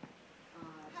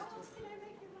 How else can I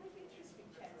make your life interesting,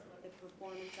 Chancellor? The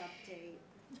performance update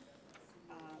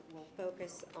will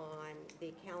focus on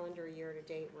the calendar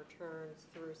year-to-date returns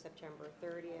through September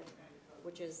 30th,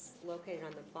 which is located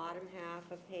on the bottom half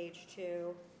of page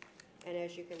 2. And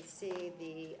as you can see,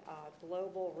 the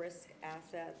global risk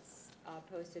assets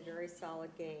posted very solid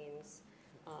gains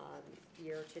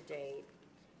year-to-date.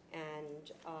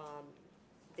 And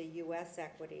the U.S.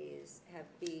 equities have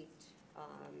beat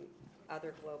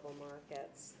other global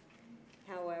markets.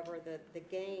 However, the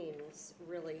gains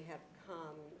really have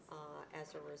come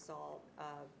as a result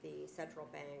of the central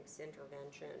bank's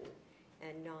intervention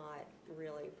and not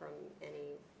really from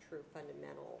any true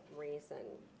fundamental reason,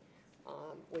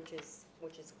 which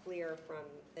is clear from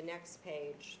the next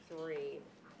page 3,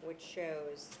 which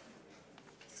shows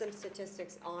some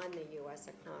statistics on the U.S.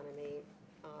 economy,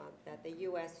 that the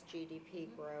U.S. GDP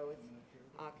growth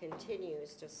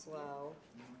continues to slow,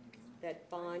 that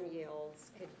bond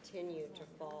yields continue to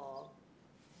fall,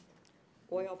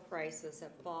 oil prices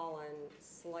have fallen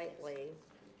slightly,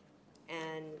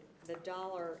 and the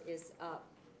dollar is up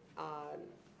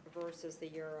versus the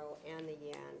euro and the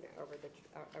yen over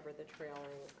the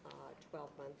trailing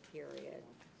 12-month period.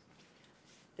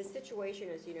 The situation,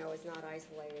 as you know, is not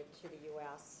isolated to the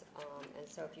U.S., and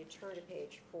so if you turn to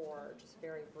page 4, just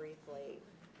very briefly,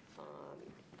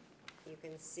 you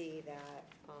can see that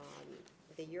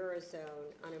the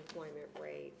Eurozone unemployment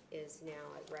rate is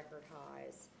now at record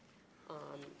highs,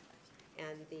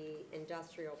 and the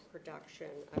industrial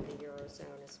production of the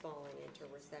Eurozone is falling into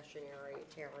recessionary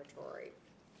territory.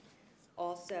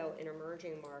 Also, in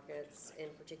emerging markets, in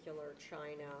particular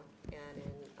China and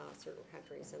in certain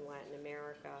countries in Latin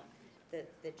America,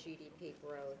 the GDP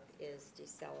growth is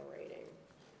decelerating.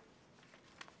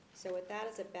 So with that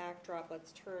as a backdrop,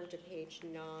 let's turn to page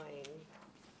 9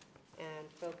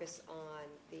 and focus on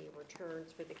the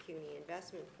returns for the CUNY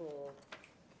investment pool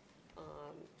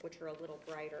which are a little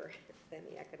brighter than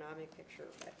the economic picture,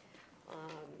 but,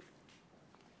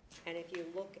 and if you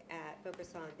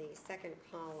focus on the second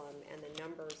column, and the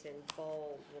numbers in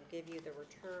bold will give you the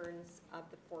returns of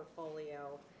the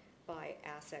portfolio by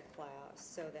asset class,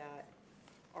 so that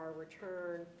our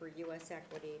return for U.S.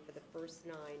 equity for the first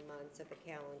 9 months of the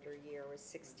calendar year was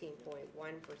 16.1%.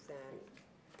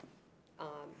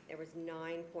 There was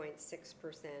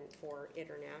 9.6% for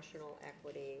international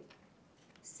equity,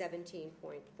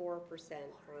 17.4%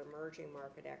 for emerging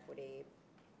market equity,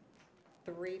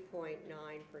 3.9%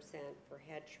 for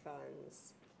hedge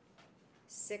funds,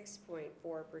 6.4%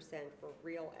 for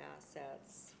real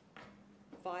assets,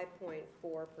 5.4%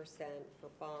 for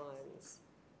bonds,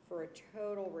 for a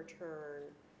total return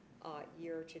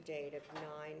year-to-date of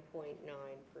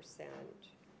 9.9%.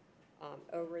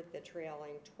 Over the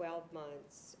trailing 12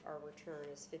 months, our return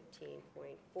is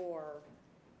 15.4%,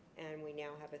 and we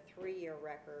now have a 3-year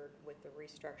record with the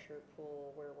restructured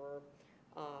pool where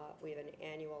we have an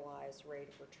annualized rate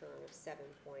of return of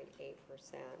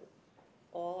 7.8%.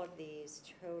 All of these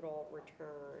total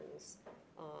returns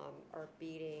are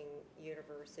beating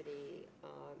university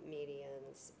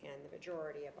medians and the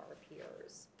majority of our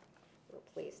peers, we're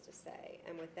pleased to say.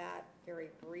 And with that very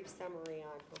brief summary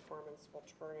on performance, we'll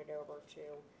turn it over to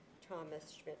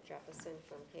Thomas Schmidt-Jefferson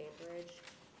from Cambridge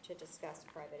to discuss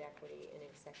private equity in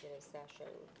executive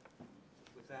session.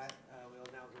 With that,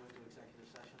 we'll now go into executive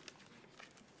session.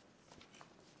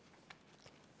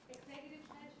 Executive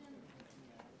session.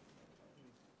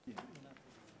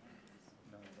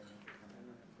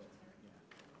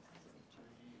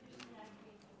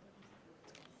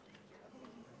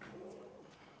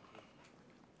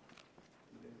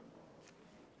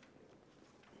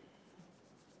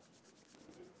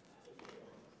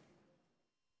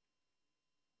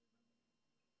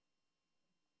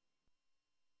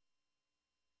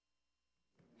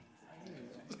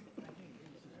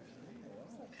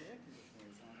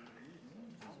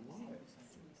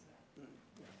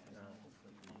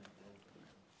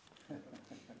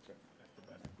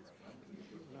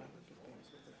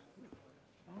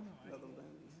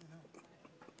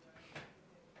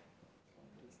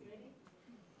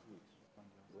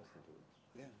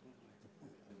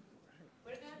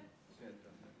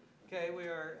 Okay, we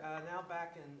are now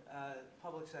back in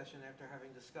public session after having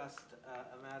discussed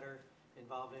a matter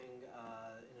involving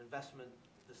an investment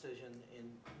decision in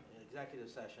executive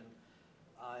session.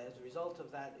 As a result of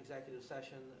that executive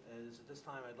session, at this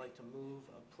time I'd like to move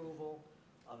approval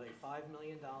of a $5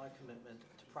 million commitment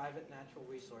to private natural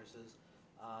resources,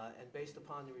 and based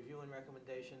upon the review and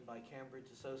recommendation by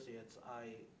Cambridge Associates,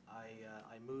 I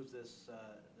move this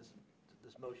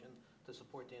motion to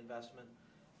support the investment.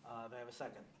 May I have a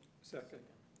second? Second.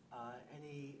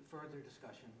 Any further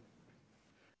discussion?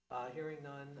 Hearing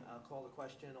none, call the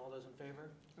question. All those in favor?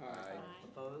 Aye.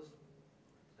 Opposed?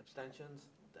 Abstentions?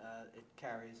 It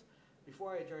carries.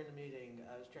 Before I adjourn the meeting,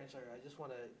 as Chancellor, I just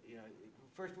want to,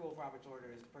 first rule of Robert's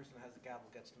order is the person that has the gavel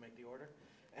gets to make the order.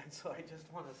 And so I just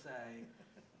want to say,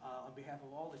 on behalf of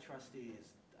all the trustees,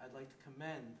 I'd like to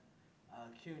commend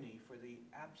CUNY for the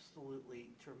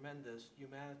absolutely tremendous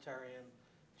humanitarian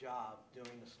job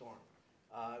during the storm.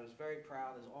 I was very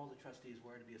proud, as all the trustees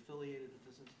were, to be affiliated with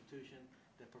this institution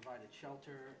that provided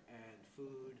shelter and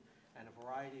food and a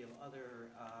variety of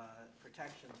other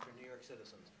protections for New York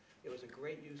citizens. It was a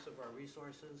great use of our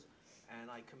resources, and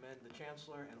I commend the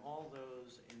Chancellor and all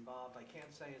those involved. I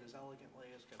can't say it as elegantly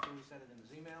as Cafuri said it in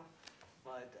his email,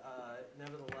 but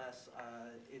nevertheless,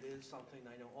 it is something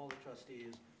I know all the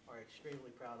trustees are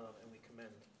extremely proud of, and we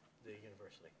commend the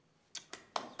university.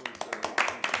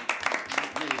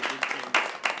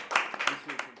 This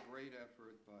was a great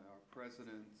effort by our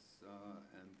presidents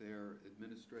and their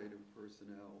administrative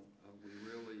personnel. We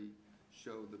really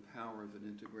showed the power of an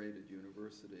integrated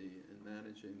university in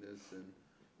managing this, and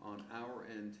on our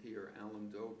end here, Alan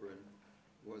Dobrin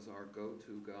was our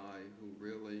go-to guy who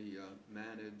really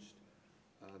managed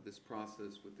this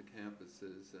process with the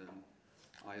campuses, and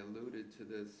I alluded to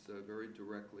this very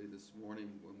directly this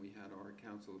morning when we had our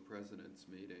Council of Presidents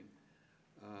meeting,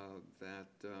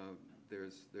 that there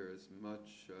is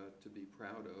much to be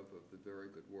proud of the very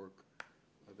good work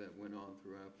that went on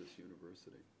throughout this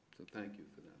university. So thank you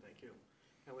for that. Thank you.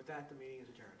 And with that, the meeting is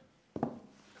adjourned.